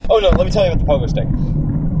Oh no, let me tell you about the pogo stick.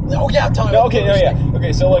 Oh yeah, tell me.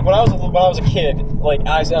 Okay, so like when I was a kid, like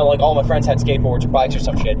I said, like all my friends had skateboards or bikes or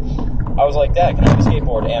some shit. I was like, Dad, can I have a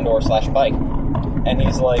skateboard and/or/a bike? And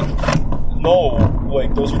he's like, no,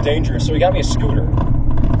 like those are dangerous. So he got me a scooter.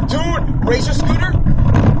 Dude, racer scooter?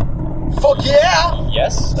 Fuck yeah!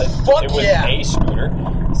 Yes, Fuck it was yeah. a scooter.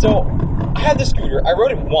 So I had the scooter. I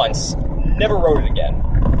rode it once, never rode it again.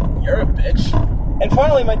 You're a bitch. And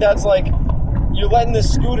finally, my dad's like, you're letting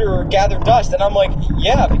this scooter gather dust. And I'm like,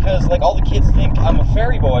 yeah, because like all the kids think I'm a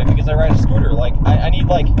fairy boy because I ride a scooter. Like I need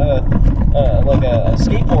like a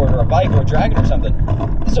skateboard or a bike or a dragon or something.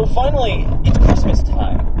 So finally, it's Christmas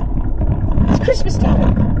time. It's Christmas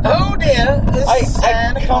time. Oh dear, I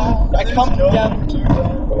come down.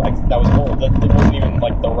 That was horrible. That wasn't even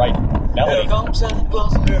like the right melody. Here comes Santa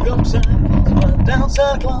Claus, here comes Santa Claus, down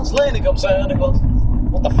Santa Claus, lane comes Santa Claus.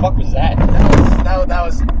 What the fuck was that? That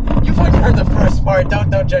was. You've already heard the first part.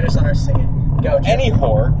 Don't judge us on our singing. Go. Joe. Any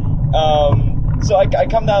whore. So I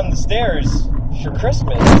come down the stairs for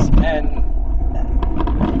Christmas, and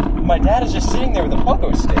my dad is just sitting there with a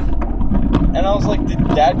pogo stick. And I was like, did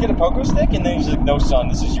Dad get a pogo stick? And then he's like, no, son,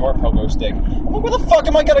 this is your pogo stick. I'm like, where the fuck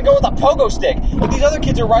am I gonna go with a pogo stick? Like, these other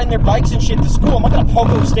kids are riding their bikes and shit to school. I'm not gonna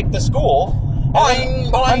pogo stick to school.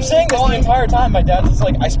 Boing, boing, I'm saying this boing. the entire time. My dad's just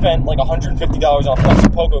like, I spent like $150 on a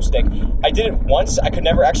fucking pogo stick. I did it once. I could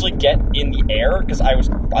never actually get in the air because I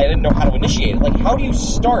didn't know how to initiate it. Like, how do you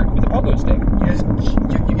start with a pogo stick?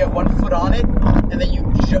 You get one foot on it, and then you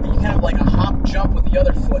kind of like a hop jump with the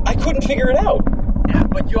other foot. I couldn't figure it out. Yeah,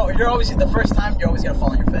 but you're always, the first time, you're always gonna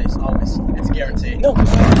fall on your face. Always. It's guaranteed. No, but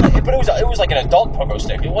it was like an adult pogo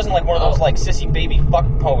stick. It wasn't like one of those like sissy baby fuck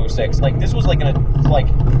pogo sticks. Like this was like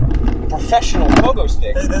professional pogo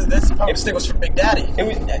stick. This pogo stick was for Big Daddy. It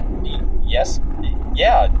was yes,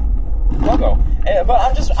 yeah, pogo. But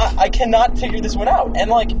I cannot figure this one out. And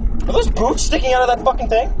like, are those boots sticking out of that fucking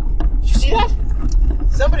thing? Did you see that?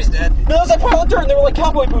 Somebody's dead. No, it was that pile of dirt. And they were like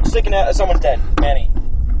cowboy boots sticking out. Someone's dead. Manny.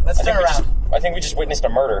 Let's turn around. I think we just witnessed a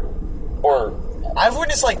murder. Or I've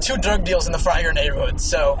witnessed like 2 drug deals in the front of your neighborhood,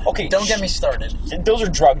 so okay, don't get me started. Those are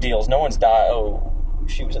drug deals. No one's died. Oh,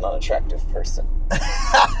 she was an unattractive person.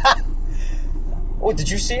 Oh, did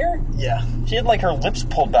you see her? Yeah. She had like her lips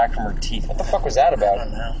pulled back from her teeth. What the fuck was that about? I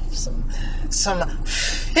don't know. Some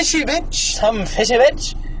fishy bitch. Some fishy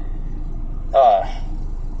bitch?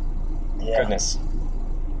 Yeah. Goodness.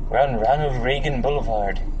 We're on Ronald Reagan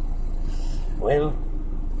Boulevard. Well,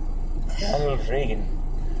 Ronald Reagan.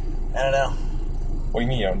 I don't know. What do you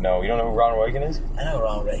mean you don't know? You don't know who Ronald Reagan is? I know who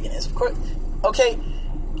Ronald Reagan is. Of course. Okay.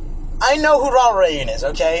 I know who Ronald Reagan is,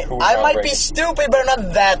 okay? I might be stupid, but I'm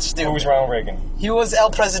not that stupid. Who was Ronald Reagan? He was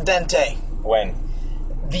El Presidente. When?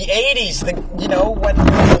 The 80s, when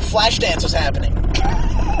Flashdance was happening.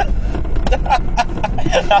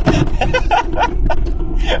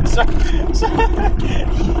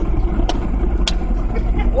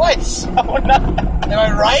 What? Oh, no. Am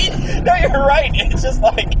I right? No, you're right. It's just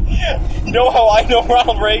like, you know how I know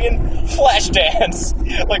Ronald Reagan? Flashdance.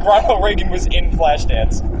 Like Ronald Reagan was in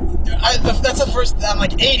Flashdance. That's the first. I'm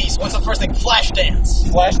like 80s. What's the first thing? Flashdance.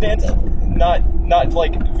 Flashdance, not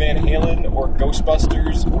like Van Halen or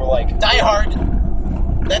Ghostbusters or like Die Hard.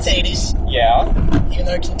 That's 80s. Yeah. Even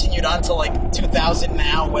though it continued on to like 2000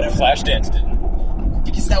 now, whatever. Flashdance didn't.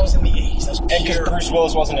 Because that was in the 80s. That was pure. And because Bruce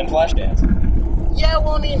Willis wasn't in Flashdance. Yeah,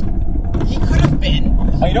 well, I mean, he could have been.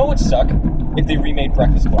 You know what would suck? If they remade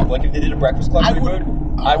Breakfast Club. Like if they did a Breakfast Club reboot,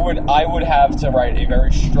 I would have to write a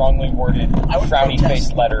very strongly worded,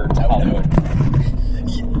 frowny-faced letter to Hollywood.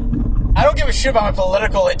 I don't give a shit about my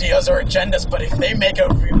political ideas or agendas, but if they make a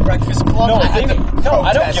Breakfast Club, I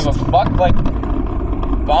don't give a fuck. Like,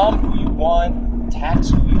 bomb who you want, tax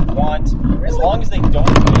who you want. Really? As long as they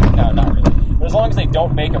don't make... No, not really. But as long as they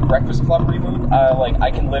don't make a Breakfast Club reboot,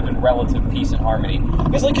 I can live in relative peace and harmony.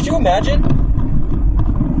 Because, like, could you imagine a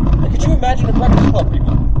Breakfast Club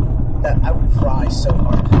reboot? That I would cry so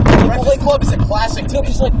hard. Breakfast Club is a classic to me.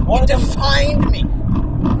 Just like it defined me.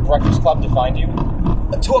 Breakfast Club defined you?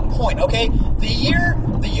 To a point, okay? The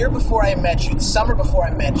year before I met you, the summer before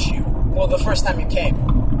I met you, well, the first time you came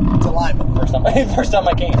to Lima. First time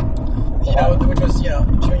I came. You know, which was,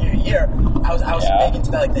 junior year. I was big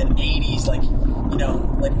into that, like, the 80s, like,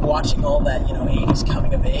 like watching all that, 80s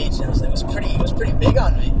coming of age, and it was pretty big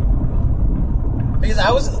on me. Because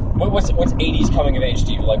I was... What's 80s coming of age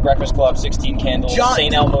to you? Like Breakfast Club, 16 Candles,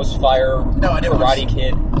 St. Elmo's Fire, no, I didn't Karate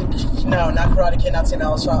Kid? No, not Karate Kid, not St.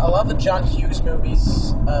 Elmo's Fire. I love the John Hughes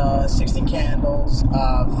movies, 16 Candles,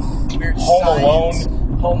 Weird Home Science,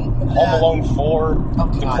 Alone, Home Alone 4,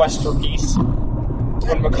 The Quest for Peace.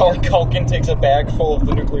 when Macaulay Culkin takes a bag full of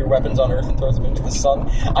the nuclear weapons on Earth and throws them into the sun.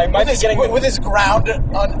 I might be getting... With his ground...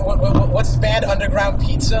 what's his band? Underground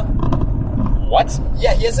Pizza? What?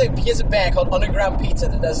 Yeah, he has a band called Underground Pizza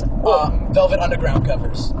that does Velvet Underground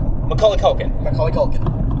covers. Macaulay Culkin. Macaulay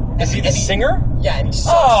Culkin. Is he the singer? Yeah, and he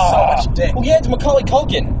sucks so much dick. Well, yeah, it's Macaulay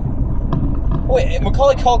Culkin. Wait,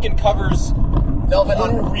 Macaulay Culkin covers Velvet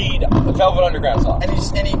Underground song. And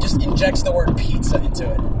he just injects the word pizza into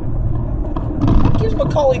it. Who gives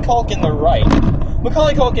Macaulay Culkin the right?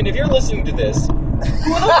 Macaulay Culkin, if you're listening to this, who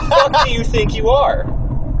the fuck do you think you are?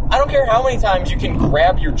 I don't care how many times you can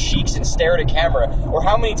grab your cheeks and stare at a camera, or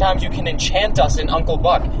how many times you can enchant us in Uncle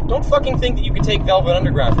Buck. Don't fucking think that you can take Velvet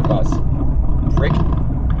Underground from us. Prick.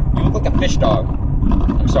 You look like a fish dog.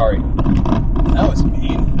 I'm sorry. That was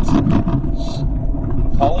mean.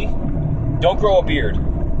 Holly, don't grow a beard.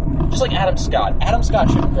 Just like Adam Scott. Adam Scott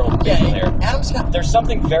shouldn't grow facial hair. Adam Scott. There's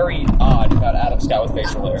something very odd about Adam Scott with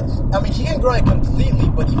facial hair. I mean, he can grow it completely,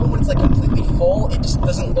 but even when it's like completely full, it just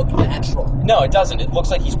doesn't look natural. No, it doesn't. It looks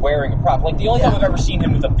like he's wearing a prop. Like, the only time I've ever seen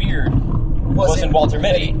him with a beard was in Walter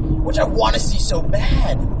Mitty. Which I want to see so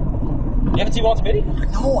bad. You haven't seen Walter Mitty?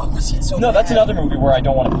 No, I want to see it so bad. No, that's another movie where I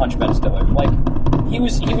don't want to punch Ben Stiller. Like, he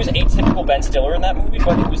was atypical Ben Stiller in that movie,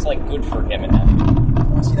 but it was, like, good for him in that movie. I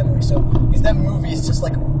want to see that movie. So, because that movie is just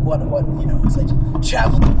like, what, you know, it's like,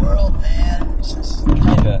 travel the world, man. It's just...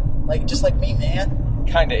 Kinda. Like, just like me, man.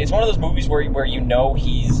 Kinda. It's one of those movies where you know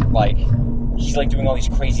he's doing all these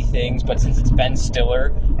crazy things, but since it's Ben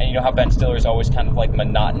Stiller, and you know how Ben Stiller is always kind of, like,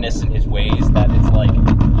 monotonous in his ways, that it's, like, you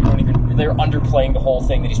don't even... They're underplaying the whole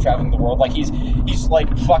thing that he's traveling the world. Like, he's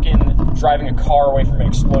like, fucking driving a car away from an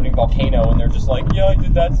exploding volcano, and they're just like, yeah, I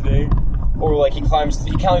did that today. Or, like, he climbs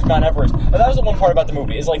Mount Everest. But that was the one part about the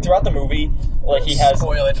movie, is, like, throughout the movie, like, he has...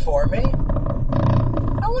 Spoil it for me.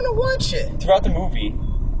 I want to watch it. Throughout the movie...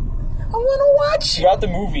 I want to watch it. Throughout the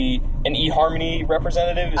movie, an eHarmony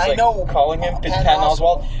representative is, like, calling him. It's Patton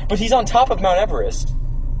Oswalt. But he's on top of Mount Everest.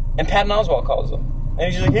 And Patton Oswalt calls him.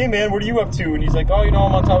 And he's like, hey, man, what are you up to? And he's like, oh, you know,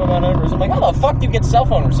 I'm on top of Mount Everest. I'm like, how the fuck do you get cell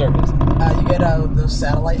phone service? You get those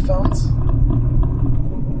satellite phones?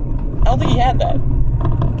 I don't think he had that.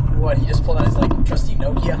 What, he just pulled out his, like, trusty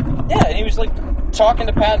Nokia? Yeah, and he was, like, talking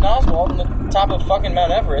to Patton Oswalt on the top of fucking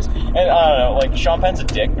Mount Everest. And I don't know, like, Sean Penn's a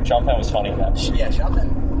dick, but Sean Penn was funny in that movie. Yeah, Sean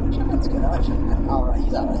Penn's good. I like Sean Penn. Alright,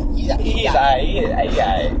 he's alright.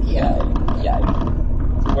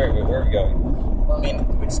 Where are we going? Well, I mean,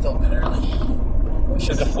 it's still a bit early.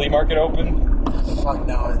 Is the flea market open? Fuck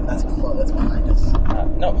no, that's close. That's behind us.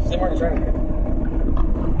 No, flea market's right over here.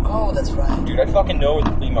 Oh, that's right. Dude, I fucking know where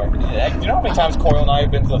the flea market is. Do you know how many times Coyle and I have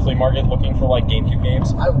been to the flea market looking for, like, GameCube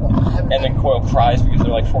games? I haven't. And then Coyle cries because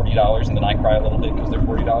they're, like, $40, and then I cry a little bit because they're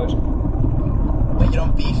 $40. But you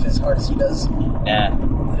don't beef as hard as he does. Nah.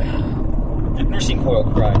 I've never seen Coyle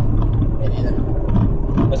cry. Me neither.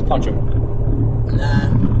 Let's punch him. Nah.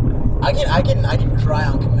 I can cry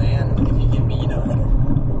on command if you give me, you know, like a...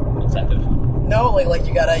 Incentive. No, like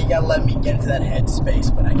you gotta let me get into that headspace,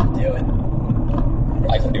 but I can do it.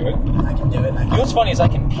 I can do it. I can do it. You know what's funny is I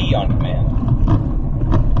can pee on command.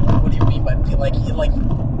 What do you mean by pee? Like,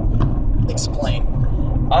 explain.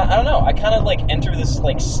 I don't know. I kind of, like, enter this,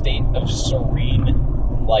 like, state of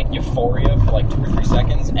serene, like, euphoria for, like, 2 or 3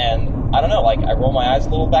 seconds, and I don't know, like, I roll my eyes a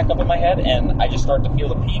little back up in my head, and I just start to feel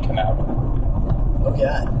the pee come out. Okay.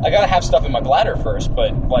 I gotta have stuff in my bladder first,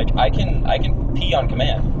 but, like, I can pee on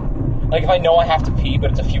command. Like, if I know I have to pee,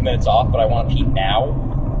 but it's a few minutes off, but I want to pee now,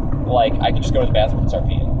 like, I can just go to the bathroom and start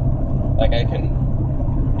peeing. Like, I can...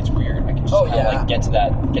 It's weird. I can just like, get to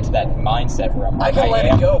that mindset where I'm like, I can let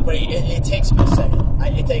it go, but it takes me a second.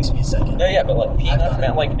 It takes me a second. Yeah, but, like, peeing on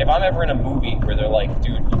command, like, if I'm ever in a movie where they're like,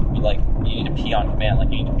 dude, you need to pee on command, like,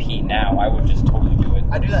 you need to pee now, I would just totally do it.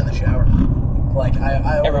 I do that in the shower. Like,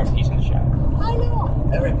 Everyone pees in the shower. I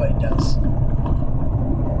know. Everybody does.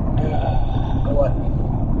 What?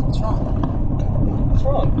 What's wrong? What's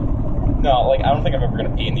wrong? No, like, I don't think I'm ever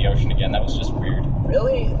gonna pee in the ocean again. That was just weird.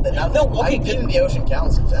 Really? I did in the ocean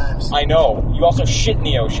countless of times. I know. You also shit in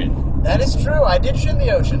the ocean. That is true. I did shit in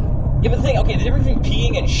the ocean. Yeah, but the thing, okay, the difference between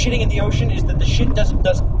peeing and shitting in the ocean is that the shit doesn't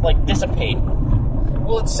like, dissipate.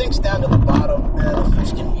 Well, it sinks down to the bottom, and the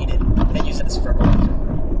fish can eat it, and they use it as fertilizer.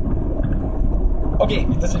 Okay,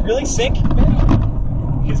 does it really sink?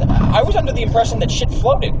 Because I was under the impression that shit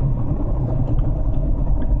floated.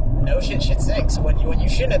 No shit sinks. When you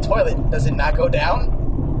shit in a toilet, does it not go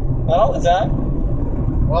down? Not all the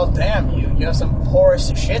time. Well, damn, you have some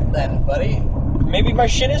porous shit then, buddy. Maybe my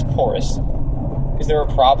shit is porous. Is there a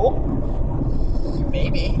problem?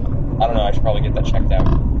 Maybe. I don't know, I should probably get that checked out.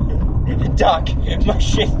 Doc, my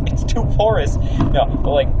shit, it's too porous. No,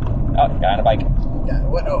 but like, guy on a bike. Yeah.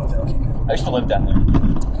 What? Oh, okay. Good. I used to live down there.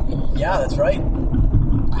 Yeah, that's right.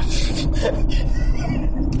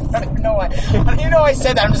 I don't even know why. I don't even know why I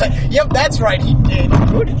said that. I'm just like, yep, that's right. He did.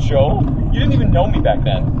 Good, Joe. You didn't even know me back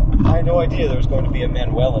then. I had no idea there was going to be a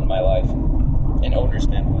Manuel in my life. An owner's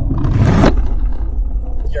Manuel.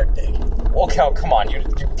 You're a dick. Well, come on. You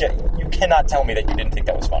cannot tell me that you didn't think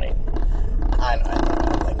that was funny. I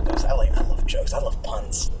like those. I love jokes. I love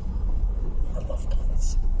puns. I love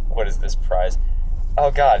puns. What is this prize?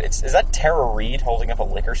 Oh, God. Is that Tara Reid holding up a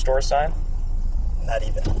liquor store sign? Not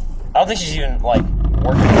even. I don't think she's even, like,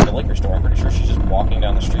 working at the liquor store. I'm pretty sure she's just walking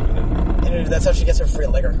down the street with it. And that's how she gets her free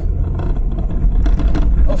liquor.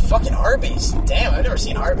 Oh, fucking Arby's. Damn, I've never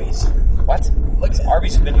seen Arby's. What? Look at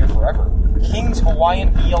Arby's has been here forever. King's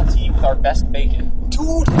Hawaiian BLT with our best bacon.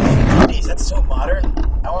 Dude, Wendy's, that's so modern.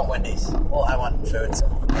 I want Wendy's. Well, I want food, so.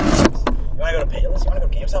 You want to go to Payless? You want to go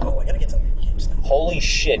to GameStop? Oh, I gotta get some GameStop. Holy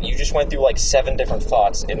shit, you just went through like 7 different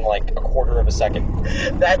thoughts in like a quarter of a second.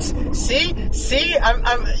 That's, see, you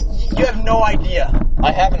have no idea.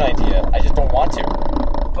 I have an idea, I just don't want to.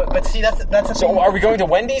 But see, that's a So are we going to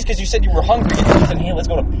Wendy's? Because you said you were hungry and you said, hey, let's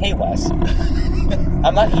go to Payless.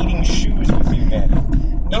 I'm not eating shoes with you, man.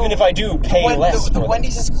 No, even if I do, pay less. The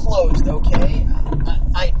Wendy's is closed, okay?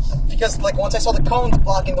 Because like once I saw the cones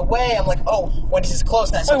blocking the way, I'm like, oh, Wendy's is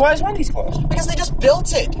closed now. Wait, why is Wendy's closed? Because they just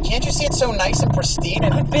built it. Can't you see it's so nice and pristine?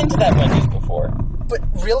 And I've been to that Wendy's before. But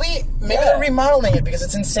really? Maybe they're remodeling it because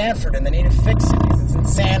it's in Sanford and they need to fix it because it's in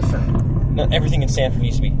Sanford. No, everything in Sanford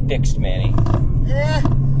needs to be fixed, Manny. Eh.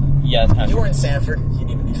 Yeah, that's kind of You were in Sanford. You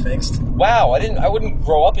need to be fixed. Wow, I wouldn't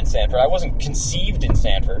grow up in Sanford. I wasn't conceived in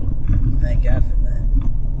Sanford. Thank God for that.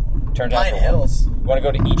 Turned out Pine Hills. You want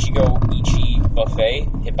to go to Ichi Buffet,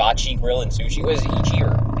 Hibachi Grill and Sushi? What is it, Ichi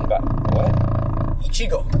or what?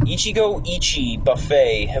 Ichigo Ichi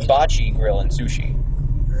Buffet, Hibachi Grill and Sushi.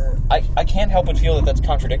 I can't help but feel that that's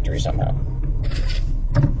contradictory somehow.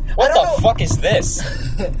 What the fuck is this?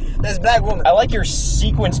 That's Black Woman. I like your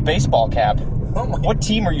sequence baseball cap. Oh my. What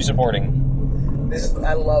team are you supporting?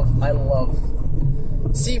 I love.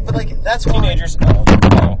 See, but like that's why teenagers. No,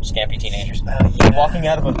 scampy teenagers. Yeah. Walking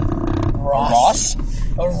out of a Ross.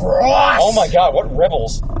 A Ross. Oh my God! What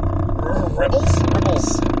rebels? Rebels?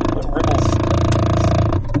 What rebels?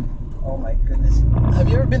 Oh my goodness! Have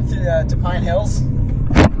you ever been to Pine Hills?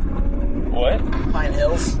 What? Pine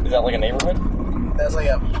Hills. Is that like a neighborhood? That's like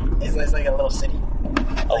it's like a little city.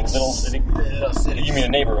 A little city? A little city. You mean a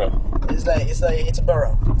neighborhood? It's a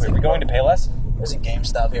borough. Wait, are we going to Payless? There's a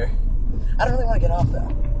GameStop here. I don't really want to get off though.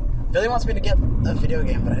 Billy wants me to get a video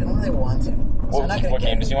game, but I don't really want to. So What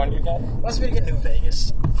game does he want you to get? He wants me to get New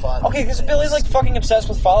Vegas. Fallout. Okay, because Billy's like fucking obsessed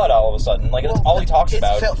with Fallout all of a sudden. Like that's all he talks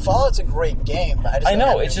about. Fallout's a great game, but I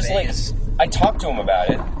know. It's just Vegas. Like I talked to him about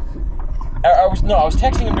it. I was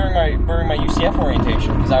texting him during my UCF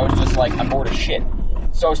orientation because I was just like I'm bored as shit.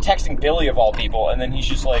 So I was texting Billy of all people, and then he's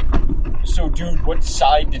just like, "So, dude, what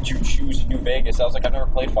side did you choose in New Vegas?" I was like, "I've never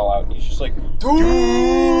played Fallout." And he's just like, "Dude,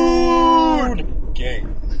 gay."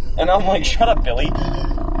 And I'm like, "Shut up, Billy."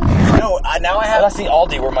 No, now I have. That's the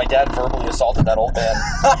Aldi where my dad verbally assaulted that old man.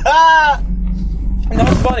 And that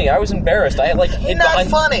was funny. I was embarrassed. I like hid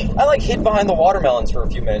funny. I like hid behind the watermelons for a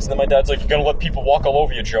few minutes, and then my dad's like, "You're gonna let people walk all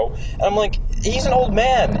over you, Joe?" And I'm like, "He's an old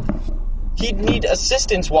man. He'd need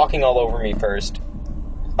assistance walking all over me first."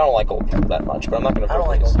 I don't like old people that much, but I'm not gonna. I don't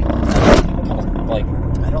like old people.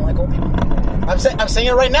 I don't like old people. I'm saying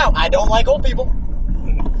it right now. I don't like old people.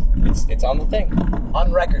 It's on the thing. On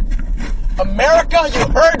record. America, you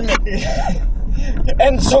heard me.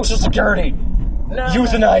 End Social Security. No.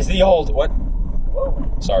 Euthanize the old. What?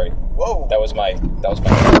 Whoa. Sorry. Whoa. That was my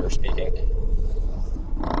brother speaking.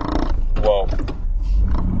 Whoa.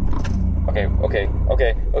 Okay.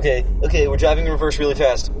 We're driving in reverse really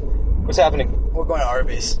fast. What's happening? We're going to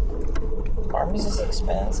Arby's. Arby's is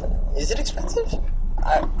expensive. Is it expensive?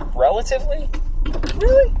 Relatively?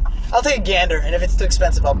 Really? I'll take a gander, and if it's too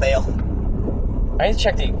expensive, I'll bail. I need to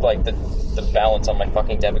check the balance on my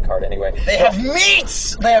fucking debit card anyway. They have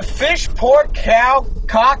meats! They have fish, pork, cow,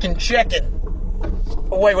 cock, and chicken.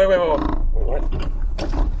 Wait. What?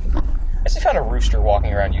 I just found a rooster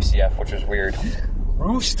walking around UCF, which was weird.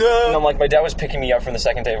 Rooster! And I'm like, my dad was picking me up from the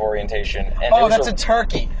second day of orientation. And that's a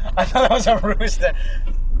turkey. I thought that was a rooster.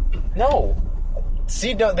 No.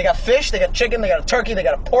 See, they got fish, they got chicken, they got a turkey, they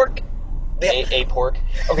got a pork. A pork.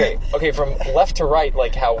 Okay, from left to right,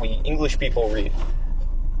 like how we English people read.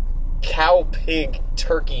 Cow, pig,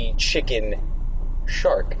 turkey, chicken,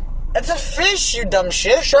 shark. That's a fish, you dumb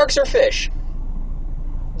shit. Sharks are fish.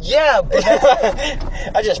 Yeah, but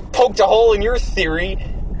I just poked a hole in your theory.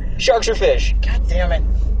 Sharks are fish. God damn it.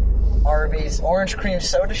 Arby's orange cream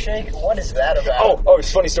soda shake. What is that about? Oh, it's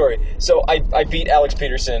a funny story. So I beat Alex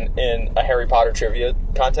Peterson in a Harry Potter trivia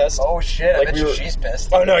contest. Oh shit! Like, I bet she's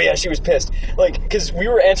pissed. Oh no, yeah, she was pissed. Like, because we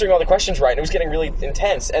were answering all the questions right, and it was getting really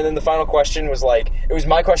intense. And then the final question was like, it was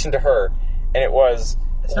my question to her, and it was,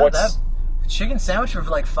 It's not that chicken sandwich for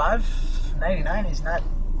like $5.99 is not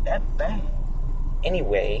that bad.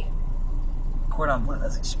 Anyway, Cordon bleu,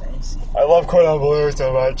 that's expensive. I love cordon bleu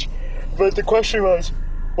so much. But the question was,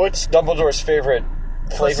 what's Dumbledore's favorite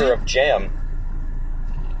flavor of jam?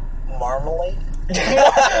 Marmalade?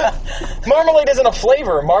 Marmalade isn't a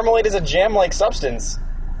flavor. Marmalade is a jam-like substance.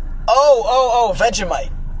 Oh,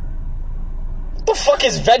 Vegemite. What the fuck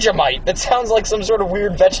is Vegemite? That sounds like some sort of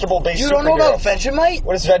weird vegetable-based You superhero. don't know about Vegemite?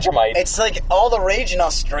 What is Vegemite? It's like all the rage in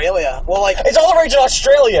Australia. Well, like... It's all the rage in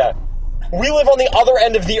Australia! We live on the other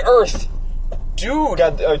end of the earth! Dude!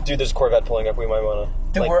 God, dude, there's a Corvette pulling up. We might want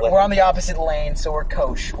to... Dude, we're on the opposite lane, so we're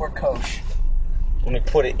kosher. Let me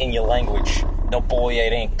put it in your language. No, boy,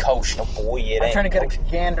 it ain't kosher. No, boy, it ain't I'm trying to get kosher. a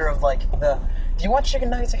gander of, like, the... Do you want chicken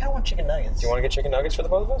nuggets? Like, I want chicken nuggets. Do you want to get chicken nuggets for the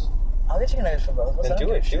both of us? I'll get chicken nuggets for both of us. Then do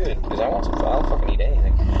it, because I want some. I'll fucking eat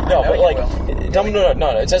anything. No, know but you like, will.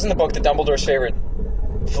 no. It says in the book that Dumbledore's favorite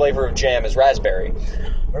flavor of jam is raspberry.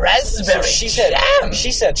 Raspberry So she jam?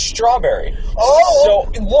 She said strawberry.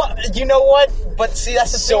 Oh, so what? You know what? But see,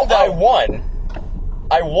 that's the so thing, though.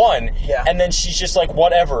 I won. Yeah. And then she's just like,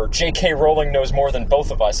 whatever. J.K. Rowling knows more than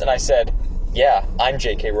both of us. And I said, yeah, I'm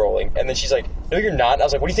J.K. Rowling. And then she's like, no, you're not. And I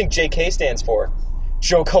was like, what do you think J.K. stands for?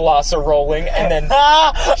 Joe Colassa Rowling. And then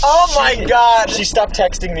oh my god. She stopped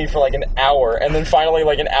texting me for like an hour, and then finally,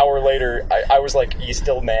 like an hour later, I was like, you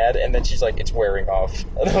still mad? And then she's like, it's wearing off.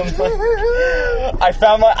 And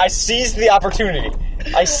I'm like, I seized the opportunity.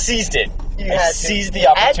 I seized it. I seized the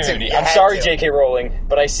opportunity. I'm sorry, J.K. Rowling,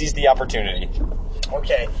 but I seized the opportunity.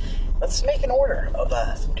 Okay, let's make an order of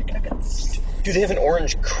chicken nuggets. Dude, they have an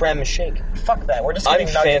orange creme shake. Fuck that. We're just getting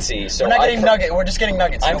nuggets. Fancy, so we're not getting nuggets. We're just getting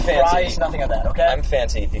nuggets. I'm no fancy. Fries, nothing of that. Okay. I'm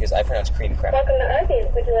fancy because I pronounce cream creme. Welcome to Arby's.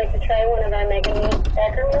 Would you like to try one of our mega meat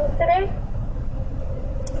stacker meals today?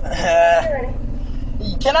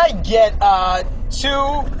 Can I get 2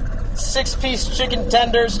 6-piece chicken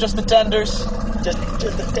tenders? Just the tenders. Just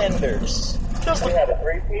the tenders. We have a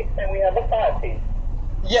 3-piece and we have a 5-piece.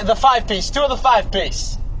 Yeah, the 5-piece. 2 of the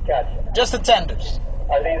 5-piece. Gotcha. Just the tenders.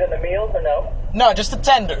 Are these in the meals or no? No, just the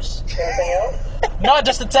tenders. Anything else? No,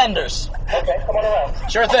 just the tenders. Okay, come on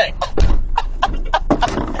around. Sure thing.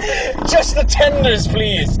 Just the tenders,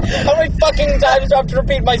 please. How many fucking times do I have to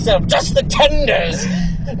repeat myself? Just the tenders.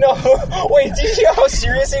 No, wait, do you hear how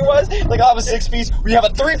serious he was? Like, I'll have a 6-piece, we have a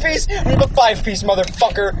 3-piece, we have a 5-piece,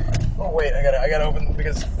 motherfucker. Oh wait, I gotta open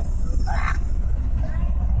because.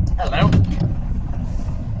 Hello.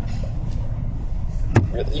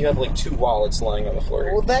 You have like 2 wallets lying on the floor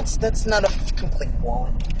here. Well, that's not a complete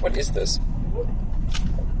wallet. What is this?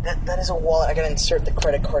 That is a wallet. I gotta insert the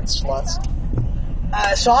credit card slots.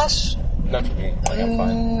 Sauce? None for me. I'm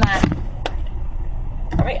fine. Nah.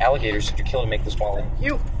 How many alligators did you kill to make this wallet?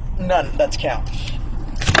 None. That's count.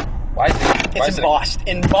 Why is it? It's embossed.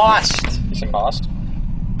 Embossed. It's embossed.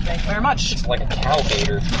 Thank you very much. It's like a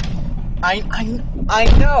cow-gator. I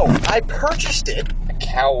know. I purchased it. A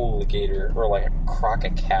cow-alligator, or like a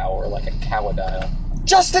croc-a-cow, or like a cowadile.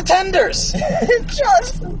 Just the tenders.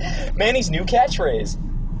 Just Manny's new catchphrase.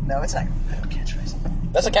 No, it's not. I don't catchphrase.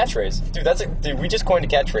 That's a catchphrase, dude. We just coined a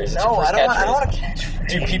catchphrase. It's No, your first I don't catchphrase. want a catchphrase.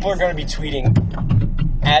 Dude, people are going to be tweeting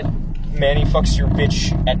at Manny fucks your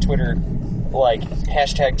bitch at Twitter, like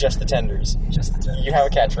hashtag just the tenders. Just the tenders. You have a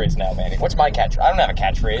catchphrase now, Manny. What's my catchphrase? I don't have a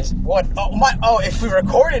catchphrase. What? Oh, if we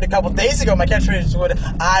recorded a couple days ago, my catchphrase would,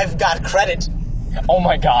 I've got credit. Oh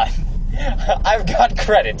my god. I've got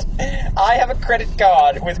credit. I have a credit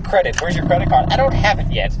card with credit. Where's your credit card? I don't have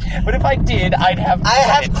it yet. But if I did, I'd have credit. I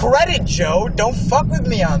have credit, Joe. Don't fuck with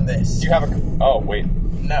me on this. Do you have a... Oh, wait.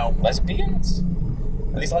 No. Lesbians?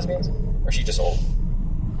 Are these lesbians? Or is she just old?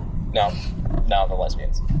 No. No, they're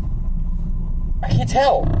lesbians. I can't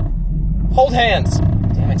tell. Hold hands.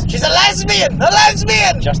 Damn it. She's a lesbian! A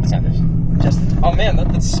lesbian! Just the tenders. Oh man,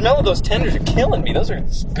 the smell of those tenders are killing me. Those are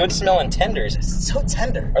good smelling tenders. It's so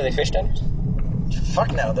tender. Are they fish tenders?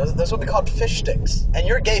 Fuck no. Those would be called fish sticks. And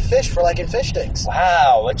you're gay fish for liking fish sticks.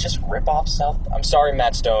 Wow, let's just rip off South... I'm sorry,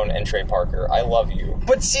 Matt Stone and Trey Parker. I love you.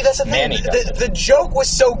 But see, that's the thing. Manny does it. The joke was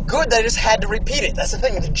so good that I just had to repeat it. That's the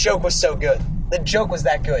thing. The joke was so good. The joke was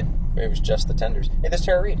that good. It was just the tenders. Hey, there's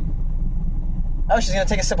Tara Reid. Oh, she's gonna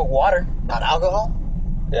take a sip of water. Not alcohol?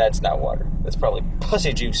 That's not water. That's probably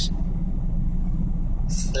pussy juice.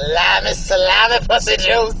 Salami, pussy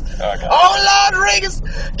juice. Oh, God. Oh, Lord Regis,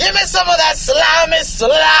 give me some of that slimy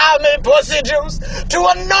pussy juice to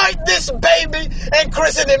anoint this baby and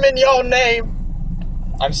christen him in your name.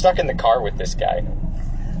 I'm stuck in the car with this guy.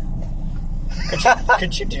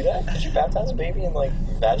 Could you do that? Could you baptize a baby in, like,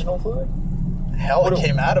 vaginal fluid? Hell, it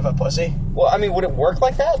came out of a pussy. Well, I mean, would it work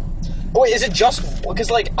like that? Oh, wait, is it just...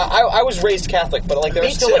 Because, like, I was raised Catholic, but, like, there are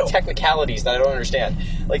Me still, too. like, technicalities that I don't understand.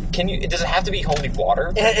 Like, does it have to be holy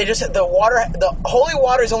water? The holy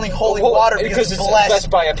water is only holy water because it's blessed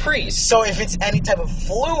by a priest. So if it's any type of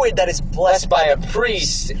fluid that is blessed By a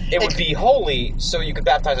priest, it would be holy, so you could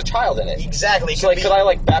baptize a child in it. Exactly. So, like, could I,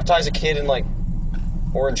 like, baptize a kid in, like,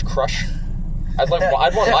 Orange Crush? I'd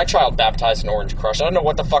want my child baptized in Orange Crush. I don't know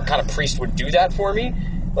what the fuck kind of priest would do that for me.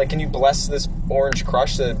 Like, can you bless this Orange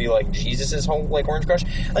Crush so it'd be like Jesus' whole, like, Orange Crush?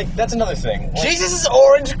 Like, that's another thing. Like, Jesus'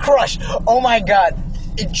 Orange Crush. Oh my God.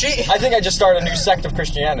 I think I just started a new sect of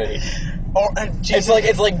Christianity. Jesus.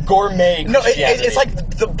 It's like gourmet Christianity. It's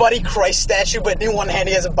like the Buddy Christ statue, but in one hand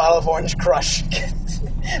he has a bottle of Orange Crush.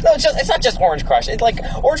 No, it's not just Orange Crush. It's like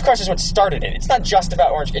Orange Crush is what started it. It's not just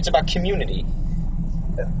about orange. It's about community.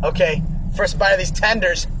 Okay, first bite of these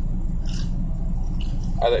tenders.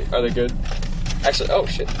 Are they good? Actually, oh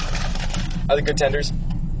shit. Are they good tenders?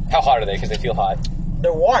 How hot are they? Because they feel hot.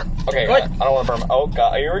 They're warm. Okay, good. I don't want to burn them. Oh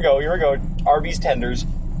god, here we go. Arby's tenders.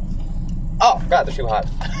 Oh god, they're too hot.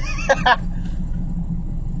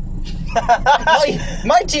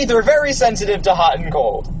 my teeth are very sensitive to hot and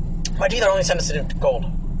cold. My teeth are only sensitive to cold.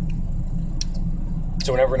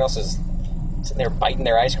 So when everyone else is sitting there biting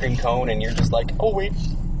their ice cream cone and you're just like, oh wait.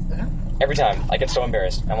 Every time, I get so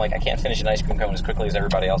embarrassed. I'm like, I can't finish an ice cream cone as quickly as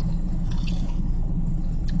everybody else.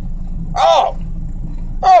 Oh!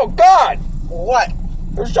 Oh god! What?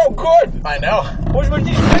 They're so good! I know. What's with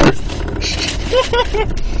these tenders?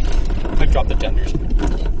 I dropped the tenders.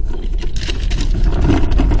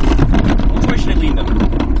 Which way should I lean them?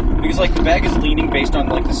 Because, like, the bag is leaning based on,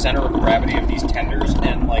 like, the center of gravity of these tenders,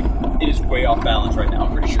 and, like, it is way off balance right now.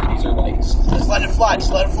 I'm pretty sure these are, like... Just let it fly.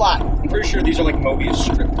 I'm pretty sure these are, like, Mobius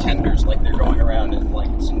strip tenders. Like, they're going around in, like,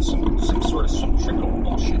 some sort of centrifugal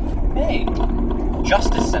bullshit. Hey!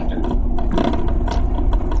 Justice Center.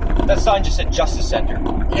 That sign just said Justice Center.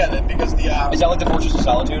 Yeah, because the, Is that like the Fortress of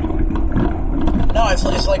Solitude? No, it's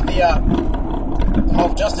like the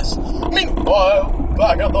Hall of Justice. Meanwhile,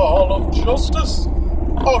 back at the Hall of Justice,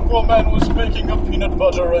 Aquaman was making a peanut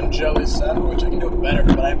butter and jelly sandwich. I can do it better,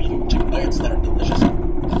 but I'm eating chicken nuggets that are delicious.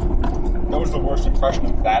 That was the worst impression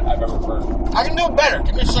of that I've ever heard. I can do it better.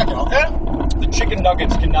 Give me a second, okay? The chicken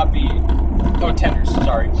nuggets cannot be... Oh, tenders,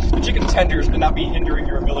 sorry. The chicken tenders cannot be hindering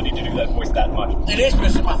your ability to do that voice that much. It is, but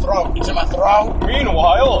it's in my throat. It's in my throat.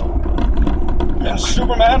 Meanwhile, in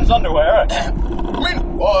Superman's underwear...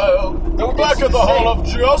 Meanwhile, back at the Hall of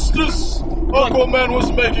Justice, Aquaman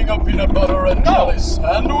was making a peanut butter and jelly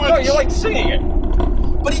sandwich. No, you're like singing it.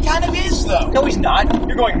 But he kind of is, though. No, he's not.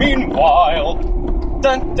 You're going, meanwhile.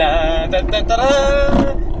 Dun, dun, dun, dun, dun,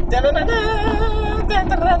 dun, dun, dun, dun, dun,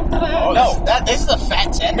 dun, dun. Oh, No. This is a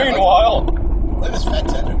fat tender. Meanwhile. Look at this fat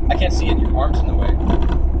tender. I can't see it. Your arm's in the way.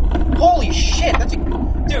 Holy shit. That's a...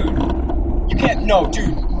 Dude. You can't... No,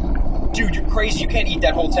 dude. Dude, you're crazy. You can't eat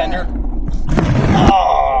that whole tender.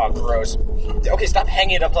 Oh, gross. Okay, stop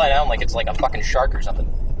hanging it upside down like it's like a fucking shark or something.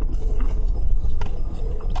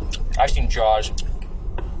 I've seen Jaws.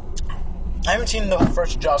 I haven't seen the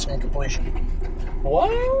first Jaws in completion.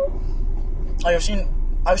 What? I've seen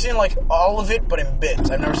like all of it, but in bits.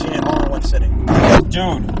 I've never seen it all in one sitting.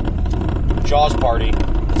 Dude. Jaws party.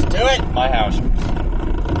 Let's do it. My house.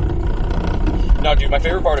 No, dude, my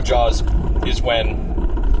favorite part of Jaws is when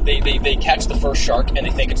they catch the first shark and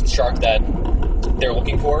they think it's the shark that they're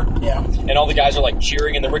looking for. Yeah. And all the guys are like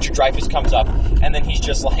cheering, and then Richard Dreyfuss comes up, and then he's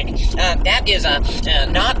just like, that is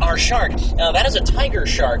not our shark. That is a tiger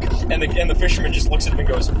shark. And the fisherman just looks at him and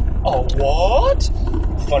goes, oh, what?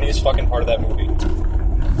 Funniest fucking part of that movie.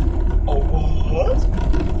 Oh, what?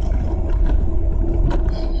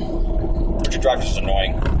 Richard Dreyfuss is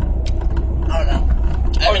annoying. I don't know.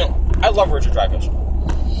 Oh, no. I love Richard Dreyfuss.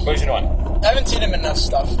 But he's annoying. I haven't seen him in enough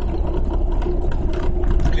stuff. I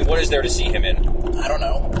mean, what is there to see him in? I don't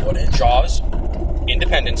know. What is? Jaws,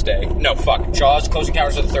 Independence Day. No, fuck. Jaws, Close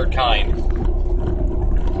Encounters of the Third Kind.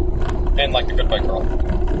 And, like, The Good Fight Girl.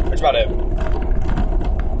 That's about it.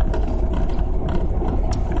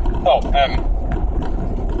 Oh,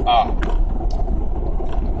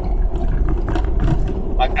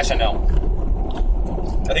 SNL.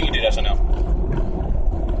 I think you did SNL.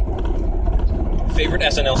 Favorite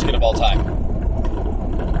SNL skit of all time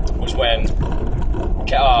was when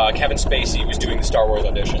Kevin Spacey was doing the Star Wars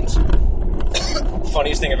auditions.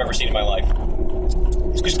 Funniest thing I've ever seen in my life.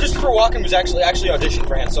 Because Christopher Walken was actually auditioned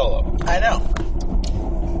for Han Solo. I know.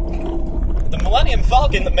 The Millennium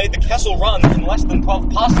Falcon that made the Kessel Run in less than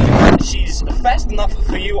 12 passes. She's fast enough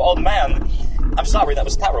for you, old man. I'm sorry, that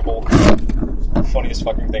was terrible. Funniest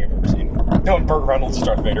fucking thing I've ever seen. No, and Burt Reynolds is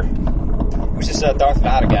Darth Vader. Who's this Darth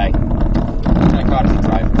Vader guy? And I caught him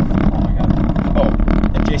driver. Oh my god. Oh,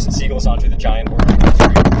 and Jason Segel's Andre the Giant.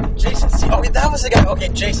 Jason Segel. Okay, that was the guy. Okay,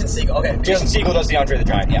 Jason Segel. Okay. Jason Segel does the Andre the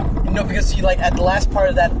Giant, yeah. No, because he, like, at the last part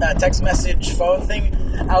of that text message phone thing,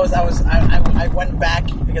 I went back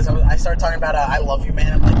because I started talking about I love you,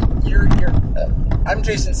 man. I'm like, I'm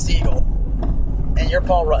Jason Segel, and you're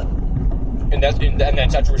Paul Rudd. And that's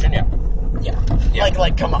Central Virginia. Yeah.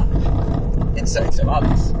 Like, come on. It's so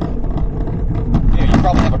obvious. Yeah, you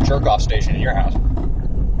probably have a jerk-off station in your house.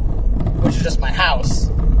 Which is just my house.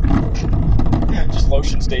 Just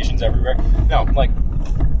lotion stations everywhere. No, like,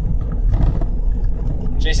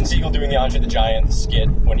 Jason Segel doing the Andre the Giant skit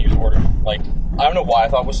when he was ordered. Like, I don't know why I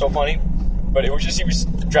thought it was so funny, but it was just, he was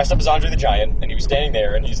dressed up as Andre the Giant, and he was standing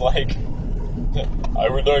there, and he's like, I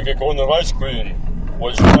would like a cone of ice cream.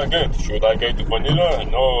 What should I get? Should I get the vanilla?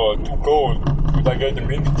 No, too cold. Should I get the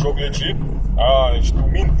mint chocolate chip? Ah, it's too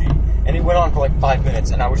minty. And he went on for like 5 minutes,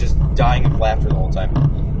 and I was just dying of laughter the whole time.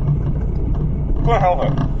 Well,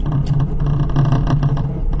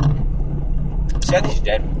 Sad he's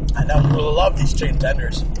dead. I know, you will love these chicken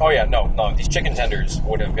tenders. Oh yeah, no, these chicken tenders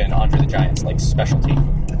would have been Andre the Giant's, like, specialty.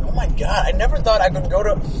 Oh my god, I never thought I could go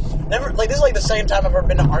to, this is like the same time I've ever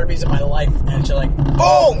been to Arby's in my life, and it's just like,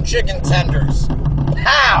 boom, chicken tenders.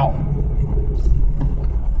 How?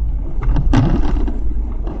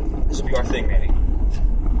 This will be our thing, maybe.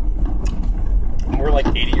 When we're like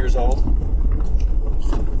 80 years old,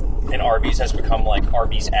 and Arby's has become like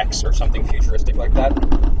Arby's X or something futuristic like that,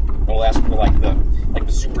 and we'll ask for like the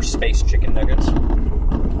super space chicken nuggets.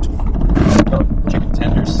 Or chicken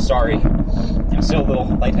tenders, sorry. I'm still a little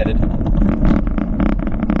lightheaded.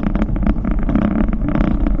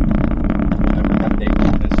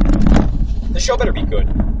 The show better be good.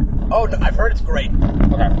 Oh, no, I've heard it's great.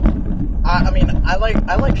 Okay. I mean, I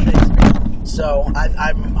like Shakespeare, so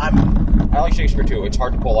I like Shakespeare too. It's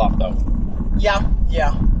hard to pull off though. Yeah.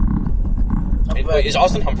 Wait, is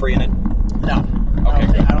Austin Humphrey in it? No. Okay,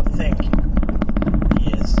 good. I don't think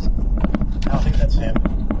he is. I don't think that's him.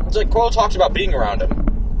 It's like Coyle talks about being around him,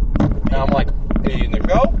 and I'm like, hey, in the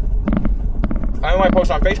show? I might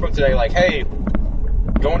post on Facebook today, like, hey,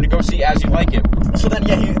 going to go see As You Like It. So then,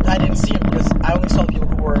 yeah, I didn't see him because I only saw the people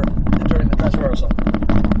who were during the dress rehearsal.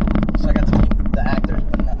 So I got to meet the actors,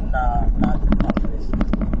 but not face.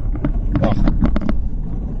 Oh.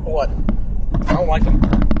 What? I don't like him.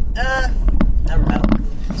 Never met him.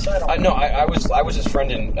 So I was his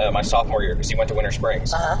friend in my sophomore year because he went to Winter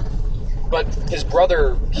Springs. Uh-huh. But his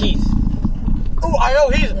brother, Heath. Oh, I know,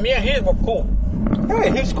 me and Heath were cool.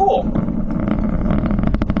 Hey, he's cool.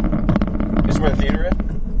 This is where the theater is?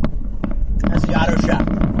 That's the auto shop.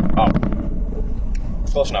 Oh.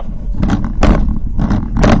 Close enough.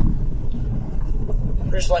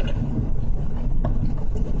 Just like it.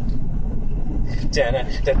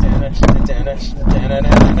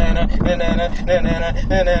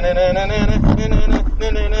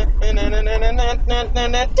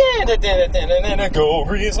 Go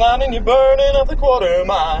grease lightning, you're burning up the quarter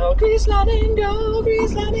mile. Grease lightning, go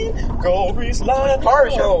grease lightning, go grease lightning.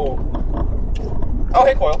 Car show. Oh,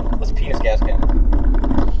 hey, Coyle. Let's pee in his gas can.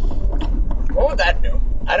 What would that do?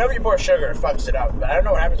 I know if you pour sugar, it fucks it up, but I don't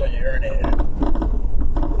know what happens when you urinate in it.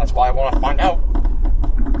 That's why I want to find out.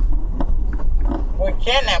 Well, we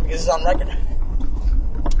can't now because it's on record.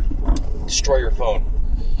 Destroy your phone.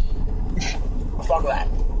 Fuck that.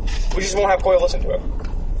 We just won't have Coyle listen to it.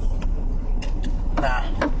 Nah.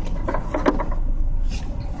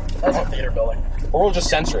 That's a theater building. Or we'll just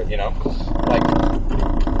censor it, you know?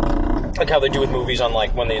 Like how they do with movies on,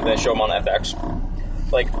 like, when they show them on FX.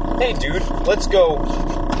 Like, hey, dude, let's go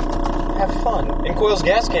have fun in Coyle's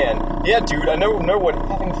gas can. Yeah, dude, I know what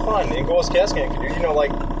having fun in Coyle's gas can can do.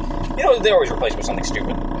 You know, they always replace it with something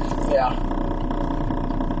stupid. Yeah.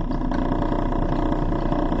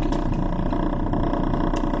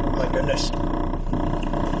 My goodness.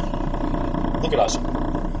 Look at us.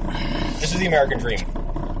 This is the American dream.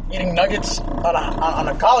 Eating nuggets on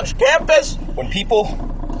a college campus? When people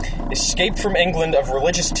escape from England of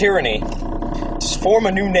religious tyranny to form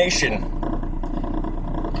a new nation.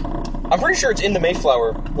 I'm pretty sure it's in the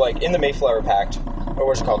Mayflower, in the Mayflower Pact. Or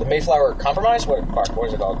what is it called? The Mayflower Compromise? What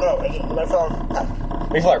is it called? No, it's the Mayflower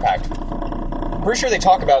Pact. Mayflower Pact. I'm pretty sure they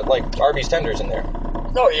talk about, Arby's tenders in there.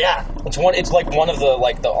 Oh, yeah. It's one of the,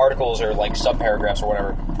 the articles or, subparagraphs or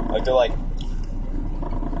whatever. They're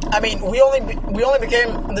I mean, we only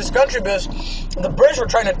became this country because the British were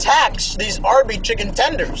trying to tax these Arby chicken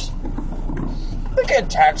tenders. They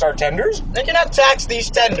can't tax our tenders. They cannot tax these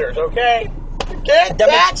tenders, okay? You can't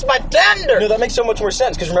tax my tenders. No, that makes so much more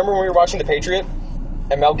sense. Because remember when we were watching The Patriot,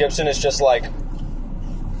 and Mel Gibson is just like,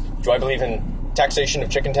 "Do I believe in taxation of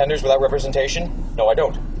chicken tenders without representation? No, I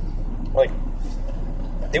don't." Like,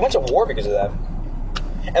 they went to war because of that.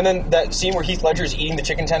 And then that scene where Heath Ledger is eating the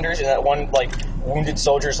chicken tenders, and that one, like, wounded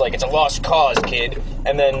soldier's like, "It's a lost cause, kid."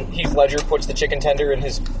 And then Heath Ledger puts the chicken tender in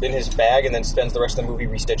his bag and then spends the rest of the movie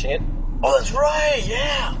restitching it. Oh, that's right,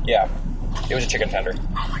 yeah. Yeah. It was a chicken tender.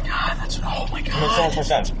 Oh my god, oh my god. It makes so much more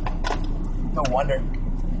sense. No wonder.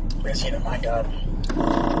 Because, my god.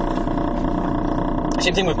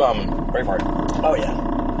 Same thing with, Braveheart. Oh,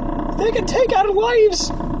 yeah. They can take out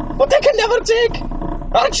lives, but they can never take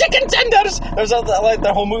our chicken tenders! That's what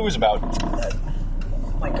the whole movie was about.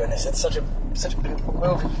 Oh my goodness, it's such a beautiful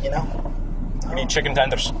movie, We need chicken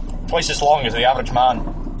tenders twice as long as the average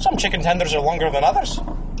man. Some chicken tenders are longer than others.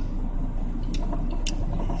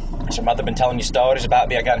 Has your mother been telling you stories about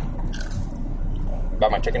me again?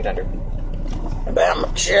 About my chicken tender? About my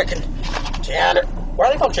chicken tender. Why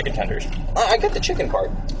are they called chicken tenders? I get the chicken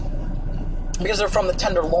part. Because they're from the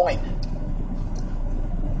tenderloin.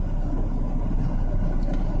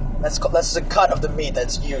 That's a cut of the meat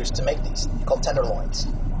that's used to make these, called tenderloins.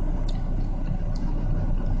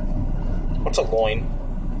 What's a loin?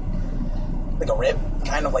 Like a rib,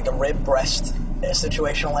 kind of like a rib breast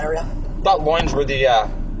situational area. I thought loins were the,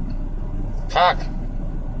 cock.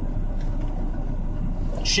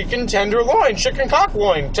 Chicken tenderloin, chicken cock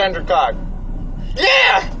loin, tender cock.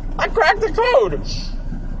 Yeah! I cracked the code!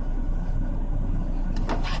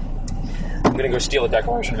 I'm gonna go steal a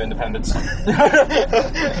Declaration of Independence.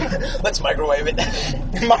 Let's microwave it.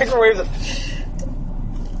 Microwave it.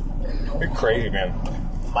 You're crazy, man.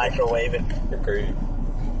 Microwave it. You're crazy.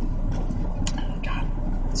 God.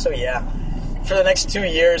 So yeah, for the next 2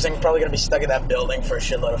 years, I'm probably gonna be stuck in that building for a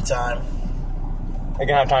shitload of time. Are you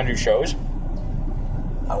gonna have time to do shows?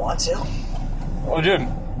 I want to. Oh, dude.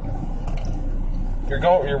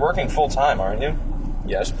 You're working full time, aren't you?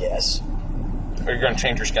 Yes. Yes. Are you gonna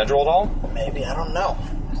change your schedule at all? Maybe, I don't know.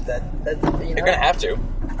 You're gonna have to.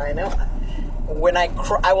 I know. When I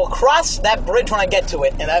will cross that bridge when I get to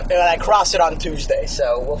it, and I cross it on Tuesday,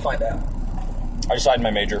 so we'll find out. I decided my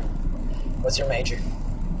major. What's your major?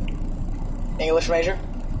 English major?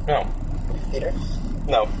 No. Theater?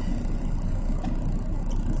 No.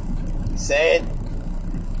 Say it.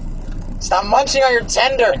 Stop munching on your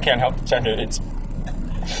tender. I can't help tender.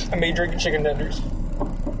 I'm majoring in chicken tenders.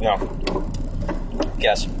 No.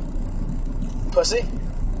 Guess. Pussy?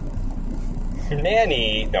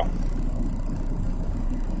 Nanny. No.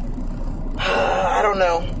 I don't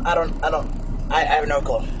know. I have no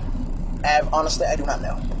clue. Honestly, I do not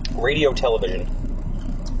know. Radio television.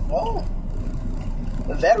 Oh.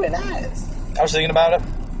 Very nice. I was thinking about it,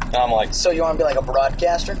 and I'm like, So you want to be like a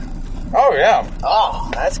broadcaster? oh, yeah. Oh,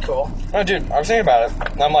 that's cool. Oh, dude, I was thinking about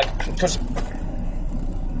it, and I'm like, because...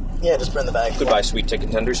 Yeah, just bring the bag. Goodbye, sweet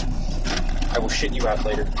chicken tenders. I will shit you out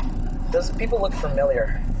later. Those people look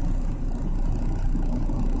familiar.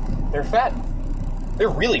 They're fat. They're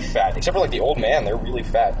really fat. Except for, like, the old man, they're really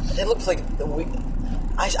fat. They look like...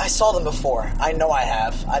 I saw them before. I know I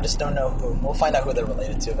have. I just don't know who. We'll find out who they're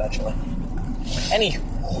related to eventually. Any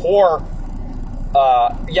whore...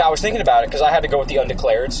 yeah, I was thinking about it, because I had to go with the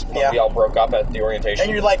undeclareds when we all broke up at the orientation.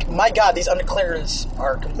 And you're like, my god, these undeclareds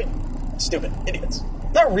are complete stupid idiots.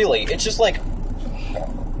 Not really. It's just, like...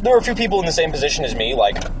 There were a few people in the same position as me,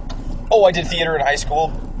 like... Oh, I did theater in high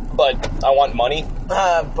school, but I want money.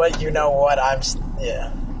 But you know what,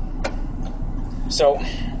 yeah. So,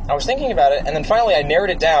 I was thinking about it, and then finally I narrowed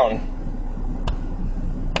it down.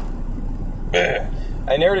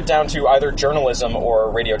 I narrowed it down to either journalism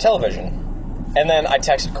or radio television. And then I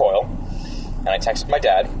texted Coyle, and I texted my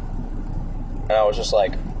dad, and I was just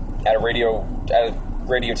like, out of radio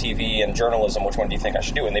TV and journalism, which one do you think I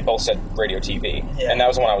should do? And they both said radio TV. Yeah. And that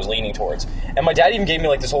was the one I was leaning towards. And my dad even gave me,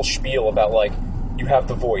 like, this whole spiel about, like, you have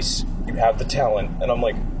the voice, you have the talent. And I'm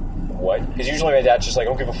like, what? Because usually my dad's just like, I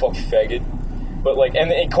don't give a fuck, faggot. But, like,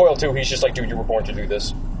 and Coyle, too, he's just like, dude, you were born to do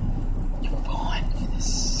this. You were born for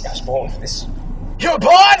this. I was born for this. You were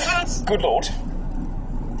born for this! Good lord.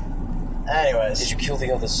 Anyways. Did you kill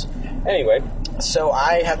the others? Anyway. So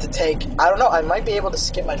I have to take... I don't know, I might be able to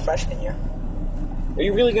skip my freshman year. Are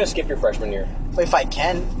you really going to skip your freshman year? If I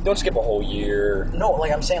can. Don't skip a whole year. No,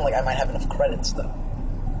 like I'm saying, like I might have enough credits, though.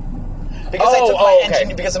 Because I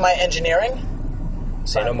took because of my engineering.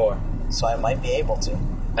 Say no more. So I might be able to.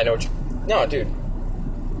 I know what you... No, dude.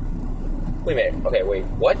 Wait a minute. Okay, wait.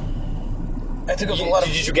 What? I took a lot of...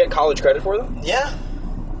 Did you get college credit for them? Yeah.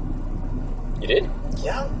 You did?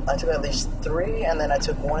 Yeah, I took at least 3, and then I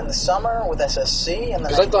took 1 in the summer with SSC, and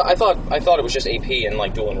then Because I thought it was just AP and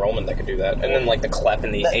like dual enrollment that could do that, and then like the CLEP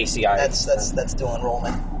and the ACI. That's dual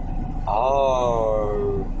enrollment.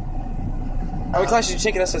 Oh. How many classes did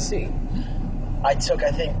you take at SSC? I took,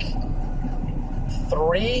 I think,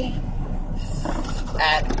 3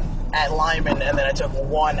 at Lyman, and then I took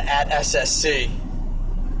 1 at SSC.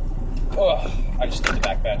 Oh, I just need the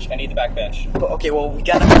back bench. I need the back bench. Okay, well, we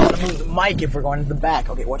gotta move the mic if we're going to the back.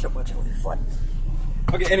 Okay, watch out with your foot.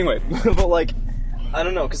 Okay, anyway, but like, I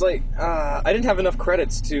don't know, because like, I didn't have enough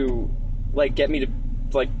credits to, like, get me to,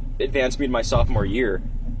 like, advance me to my sophomore year,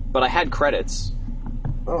 but I had credits.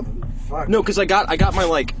 Oh, fuck. No, because I got my,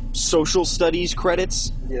 like, social studies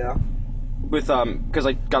credits. Yeah. With, because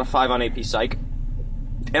I got a 5 on AP Psych,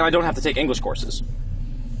 and I don't have to take English courses,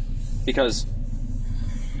 because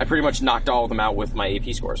I pretty much knocked all of them out with my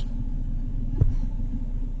AP scores.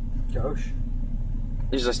 Gosh.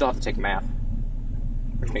 It's just I still have to take math,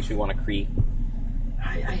 which makes me want to Cree.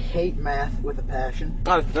 I hate math with a passion.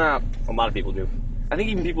 A lot of people do. I think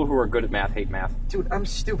even people who are good at math hate math. Dude, I'm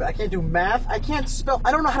stupid. I can't do math. I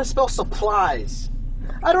don't know how to spell supplies.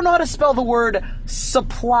 I don't know how to spell the word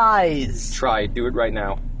supplies. Try, do it right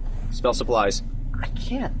now. Spell supplies. I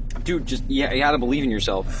can't. Dude, just, you gotta believe in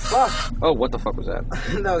yourself. Fuck. Oh, what the fuck was that?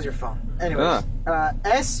 That was your phone. Anyways,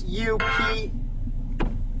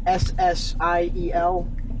 SUPSSIEL.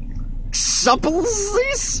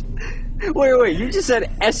 Supples? Wait, you just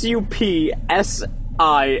said SUPSILLES.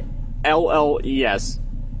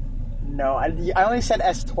 No, I only said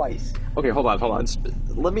S twice. Okay, hold on.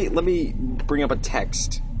 Let me bring up a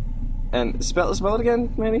text. And spell it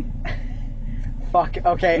again, Manny? Fuck,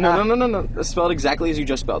 okay. No. Spell it exactly as you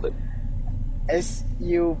just spelled it.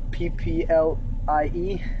 SUPPLIE.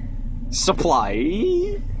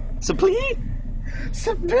 Supply? Supply?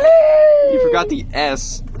 Supply! You forgot the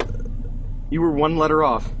S. You were 1 letter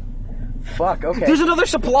off. Fuck, okay. There's another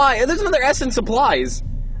supply. There's another S in supplies.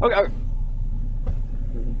 Okay,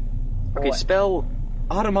 What? spell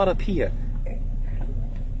automatopoeia.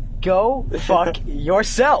 Go fuck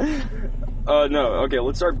yourself. No. Okay,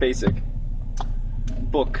 let's start basic.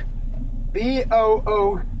 Book.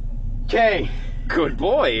 BOOK. Good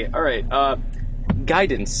boy. All right.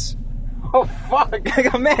 Guidance. Oh fuck.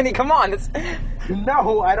 Manny, come on.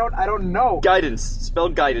 No, I don't know. Guidance. Spell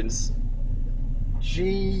guidance.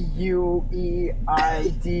 GUEIDUCE.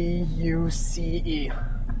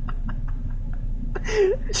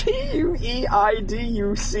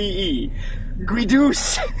 GUEIDUCE.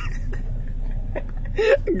 Guidus.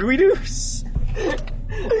 Guidus.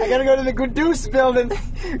 I gotta go to the Guidus building.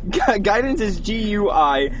 Guidance is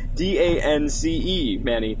GUIDANCE,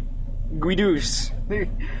 Manny. Guidus.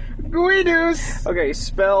 Guidus. Okay,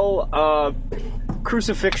 spell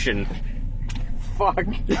crucifixion. Fuck.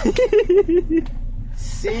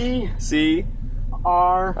 C C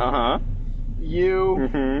R U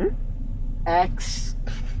Mm-hmm. X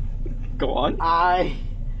Go on. I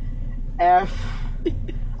F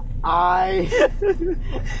I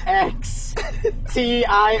X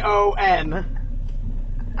TION.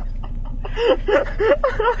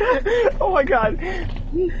 Oh my god.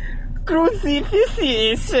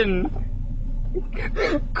 Crucifixion.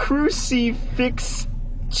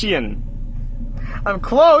 Crucifixion. I'm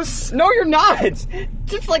close. No, you're not.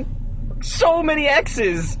 Just like so many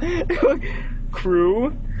X's.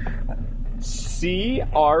 Crew.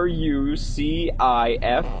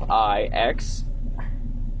 CRUCIFIX.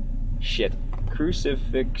 Shit.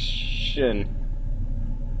 Crucifixion.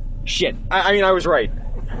 Shit. I mean, I was right.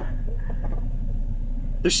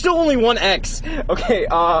 There's still only one X. Okay,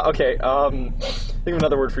 think of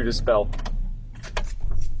another word for you to spell.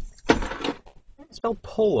 Spell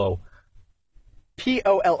polo.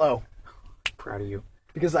 POLO. Proud of you.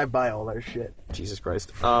 Because I buy all that shit. Jesus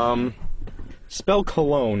Christ. Spell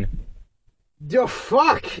cologne. Yo,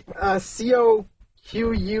 fuck! COQUEL.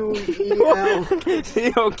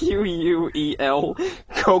 COQUEL.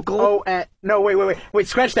 Cokel? Oh, no, wait,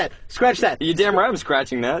 scratch that. You damn right I'm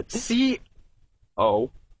scratching that. COOLONE.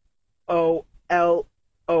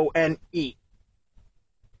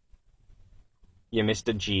 You missed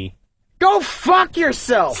a G. Go fuck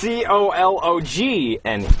yourself!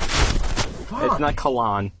 COLOGNE. Fuck. It's not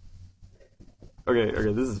colon. Okay,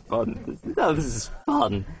 this is fun. This is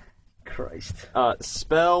fun. Christ.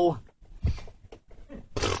 Spell...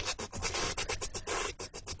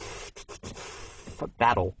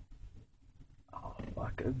 battle. Oh,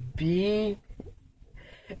 fuck.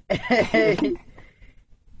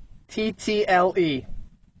 BATTLE.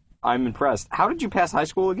 I'm impressed. How did you pass high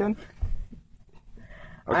school again?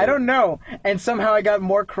 Okay. I don't know. And somehow I got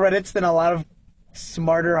more credits than a lot of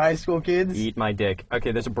smarter high school kids. Eat my dick.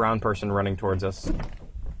 Okay, there's a brown person running towards us.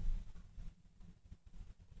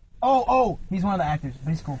 Oh, he's one of the actors,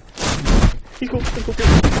 but he's cool. He's cool.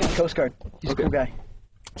 Coast Guard. He's Okay. a cool guy.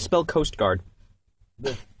 Spell Coast Guard.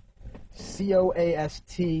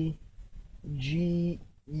 COASTGUARD.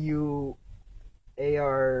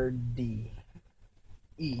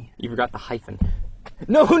 You forgot the hyphen.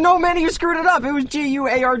 No, Manny, you screwed it up. It was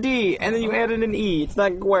GUARD, and then you added an E. It's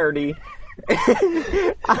not Guardy.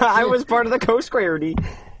 I was part of the Coast Guardy.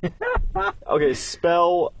 Okay,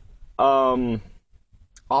 spell,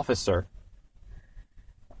 officer.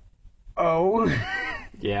 O.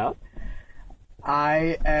 Yeah?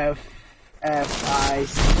 IFFIC.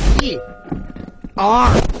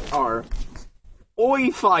 R. Oi,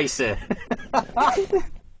 Feise.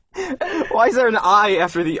 Why is there an I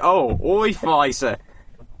after the O? Oi, Feise.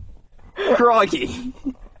 Crikey.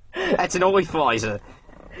 That's an Oi, Feise.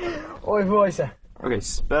 Oi, voice. Okay,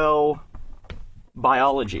 spell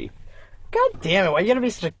biology. God damn it, why are you gonna be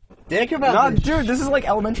such a dick about No, this? dude, this is like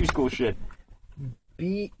elementary school shit.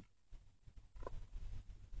 B.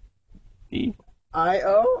 E.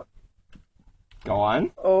 I-O. Go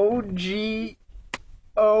on. O-G-O-L-O-Y.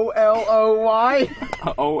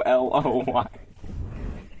 OLOY.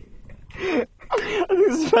 I think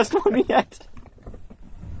this is the best one yet.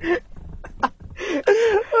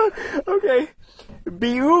 Okay.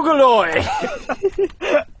 Bugaloy.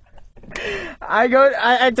 I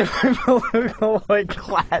took my Belugaloi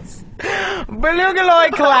class.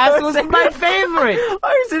 Belugaloi class was my favorite.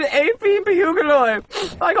 I was in AP Bugaloy.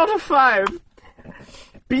 I got a 5.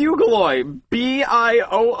 Bugaloy.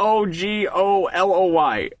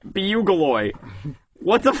 Biogoloy. Bugaloy.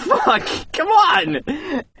 What the fuck? Come on.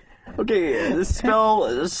 Okay,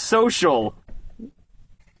 spell social.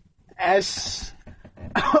 S-O-I-C-I-L-E.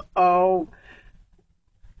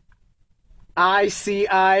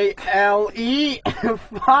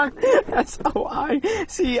 Fuck.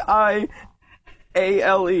 S-O-I-C-I-A-L-E.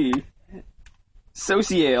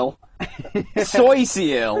 Social.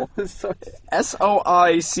 Soicial.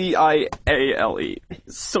 S-O-I-C-I-A-L-E.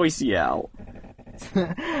 Soicial.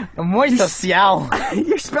 Muy social.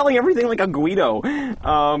 You're spelling everything like a Guido.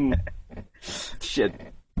 Shit.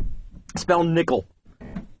 Spell nickel.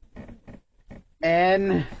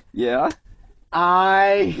 N. Yeah?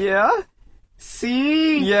 I. Yeah?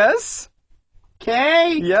 C. Yes?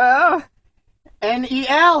 K. Yeah?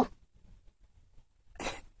 N-E-L.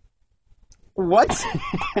 What?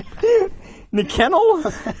 Nickel?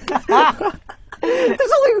 The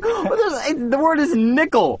word is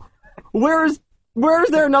nickel. Where is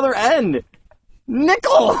there another N?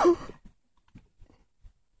 Nickel!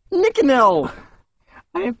 Nickenel.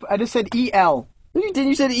 I just said E-L. You did,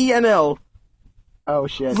 you said E-N-L. Oh,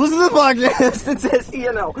 shit. Listen to the podcast. It says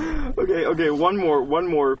E-N-L. Okay, one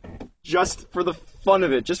more. Just for the fun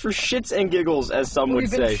of it. Just for shits and giggles, as some would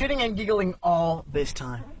We've been say. shitting and giggling all this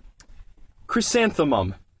time.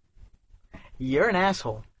 Chrysanthemum. You're an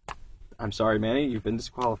asshole. I'm sorry, Manny. You've been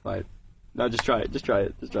disqualified. No, just try it.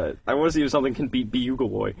 I want to see if something can beat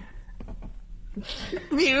Bugaloy.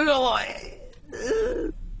 Bugaloy!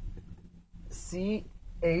 C-H-I-S.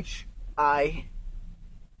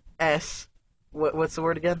 What's the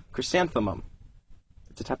word again? Chrysanthemum.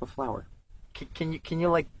 It's a type of flower. Can you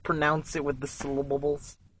like pronounce it with the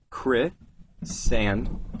syllables?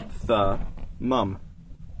 Chrysanthemum.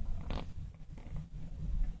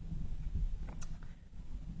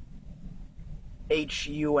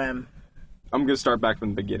 H-U-M. I'm gonna start back from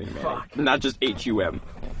the beginning, man. Fuck. Not just H-U-M.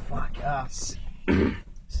 Fuck up.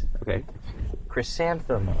 Okay.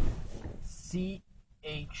 Chrysanthemum. C-H-I-S-T.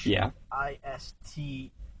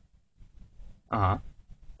 Uh-huh.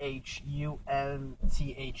 H-U-M-T-H-U-M.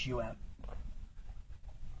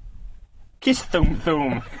 Kiss thum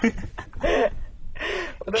thum.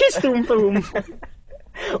 Kiss thum thum.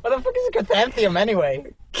 What the fuck is a chrysanthemum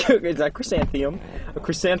anyway? Is that chrysanthemum? A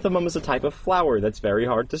chrysanthemum is a type of flower that's very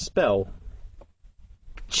hard to spell.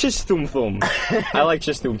 Chisthum-thum. I like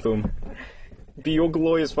chisthum-thum.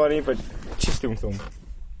 Bugaloy is funny, but chisthum-thum.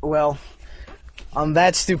 Well, on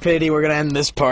that stupidity, we're gonna end this part.